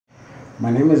My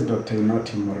name is Dr.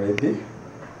 Inoti Muriithi.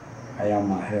 I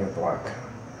am a health worker.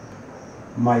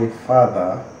 My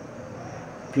father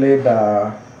played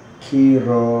a key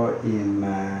role in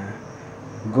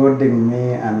guiding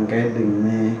me and guiding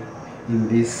me in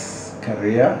this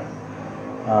career.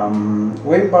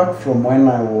 Way back from when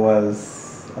I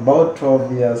was about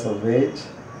 12 years of age,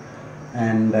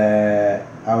 and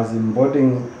I was in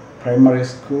boarding primary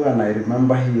school, and I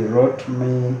remember he wrote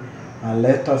me a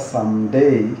letter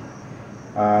someday,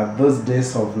 those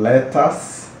days of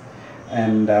letters,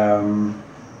 and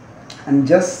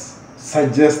just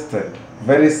suggested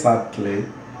very subtly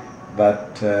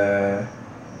that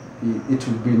it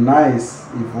would be nice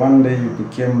if one day you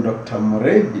became Dr.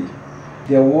 Muriithi.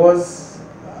 There was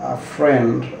a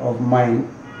friend of mine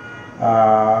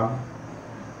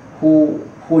who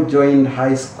joined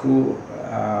high school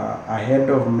ahead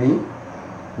of me.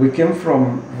 We came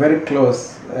from very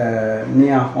close,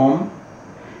 near home,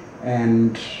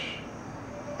 and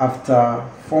after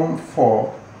Form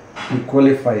 4, he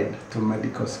qualified to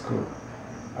medical school.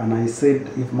 And I said,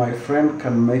 if my friend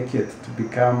can make it to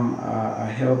become a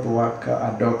health worker,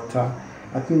 a doctor,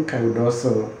 I think I would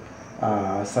also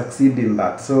succeed in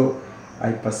that. So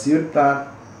I pursued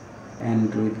that,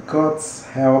 and with God's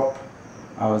help,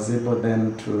 I was able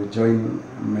then to join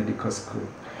medical school.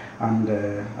 And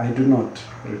I do not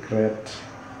regret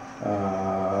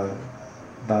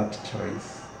that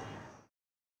choice.